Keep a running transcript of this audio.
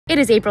It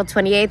is April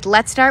 28th.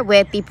 Let's start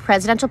with the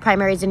presidential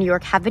primaries in New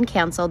York have been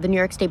canceled. The New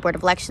York State Board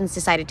of Elections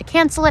decided to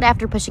cancel it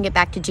after pushing it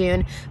back to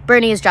June.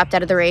 Bernie has dropped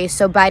out of the race,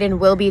 so Biden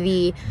will be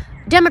the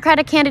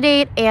Democratic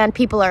candidate, and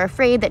people are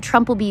afraid that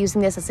Trump will be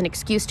using this as an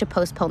excuse to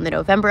postpone the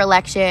November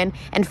election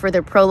and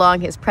further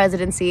prolong his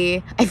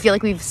presidency. I feel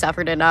like we've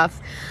suffered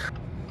enough.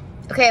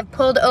 Okay, I've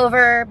pulled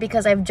over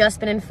because I've just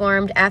been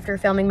informed after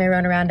filming my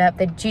Rona Roundup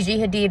that Gigi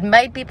Hadid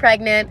might be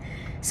pregnant.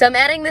 So I'm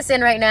adding this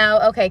in right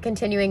now. Okay,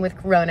 continuing with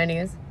Rona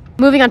news.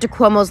 Moving on to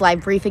Cuomo's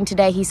live briefing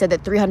today, he said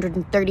that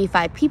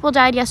 335 people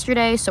died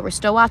yesterday, so we're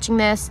still watching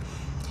this.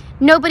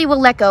 Nobody will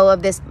let go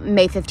of this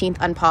May 15th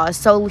unpause,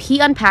 so he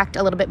unpacked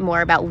a little bit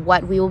more about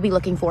what we will be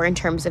looking for in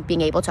terms of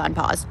being able to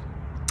unpause.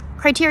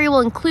 Criteria will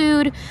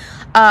include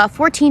a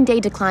 14-day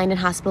decline in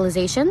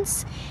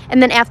hospitalizations,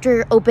 and then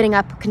after opening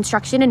up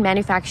construction and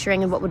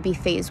manufacturing in what would be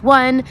phase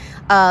one,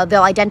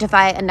 they'll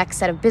identify a next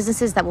set of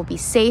businesses that will be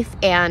safe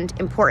and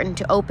important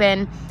to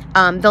open.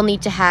 They'll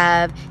need to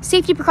have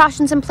safety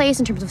precautions in place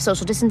in terms of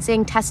social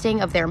distancing,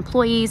 testing of their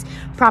employees,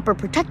 proper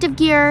protective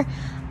gear.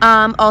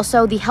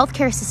 Also, the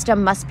healthcare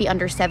system must be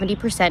under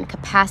 70%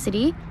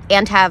 capacity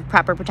and have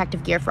proper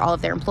protective gear for all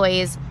of their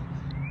employees.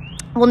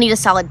 We'll need a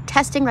solid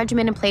testing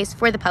regimen in place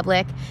for the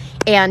public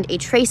and a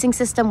tracing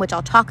system, which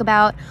I'll talk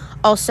about.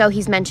 Also,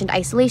 he's mentioned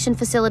isolation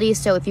facilities,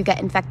 so if you get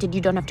infected,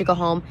 you don't have to go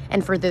home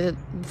and further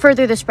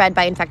the spread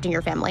by infecting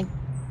your family.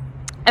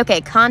 Okay,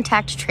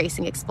 contact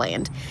tracing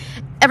explained.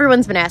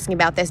 Everyone's been asking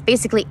about this.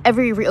 Basically,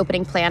 every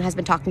reopening plan has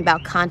been talking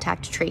about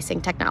contact tracing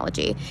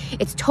technology.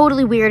 It's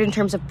totally weird in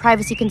terms of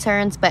privacy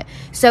concerns, but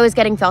so is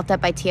getting felt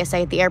up by TSA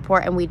at the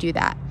airport, and we do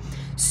that.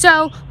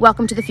 So,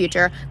 welcome to the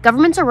future.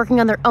 Governments are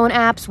working on their own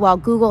apps while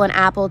Google and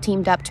Apple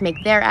teamed up to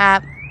make their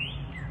app. Okay,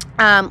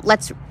 I'm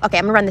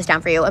gonna run this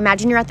down for you.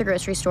 Imagine you're at the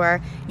grocery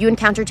store, you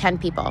encounter 10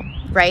 people,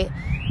 right?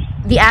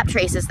 The app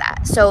traces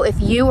that. So if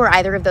you or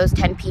either of those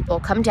 10 people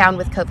come down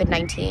with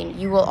COVID-19,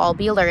 you will all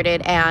be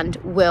alerted and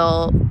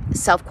will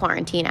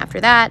self-quarantine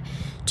after that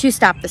to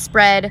stop the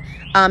spread.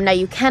 Now,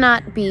 you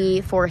cannot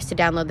be forced to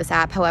download this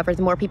app. However,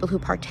 the more people who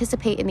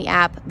participate in the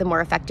app, the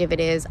more effective it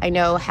is. I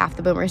know half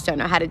the boomers don't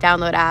know how to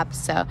download apps,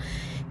 so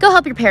go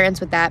help your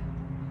parents with that.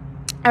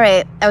 All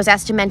right, I was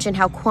asked to mention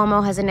how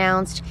Cuomo has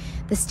announced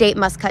the state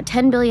must cut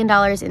 $10 billion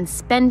in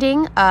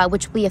spending,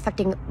 which will be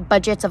affecting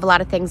budgets of a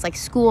lot of things like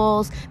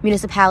schools,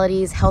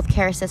 municipalities,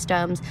 healthcare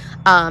systems.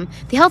 The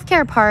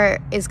healthcare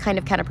part is kind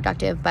of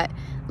counterproductive, but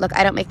look,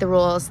 I don't make the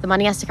rules. The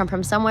money has to come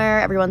from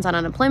somewhere. Everyone's on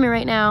unemployment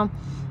right now.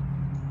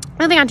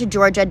 Moving on to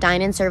Georgia,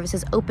 dine-in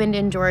services opened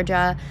in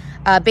Georgia.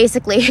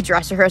 Basically a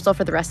dress rehearsal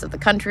for the rest of the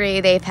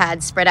country. They've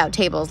had spread out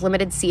tables,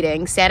 limited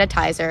seating,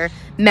 sanitizer,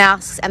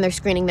 masks, and they're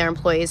screening their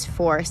employees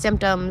for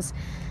symptoms.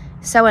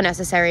 So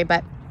unnecessary,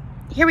 but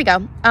here we go.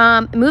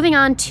 Moving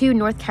on to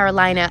North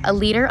Carolina, a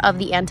leader of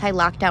the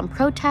anti-lockdown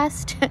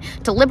protest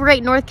to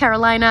liberate North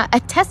Carolina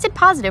tested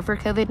positive for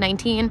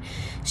COVID-19.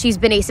 She's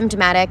been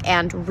asymptomatic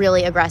and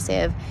really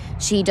aggressive.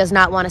 She does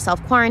not want to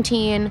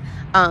self-quarantine.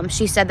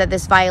 She said that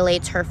this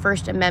violates her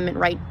First Amendment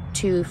right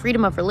to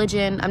freedom of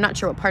religion. I'm not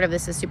sure what part of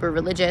this is super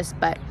religious,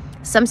 but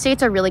some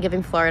states are really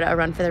giving Florida a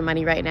run for their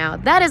money right now.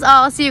 That is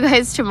all. See you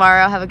guys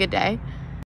tomorrow. Have a good day.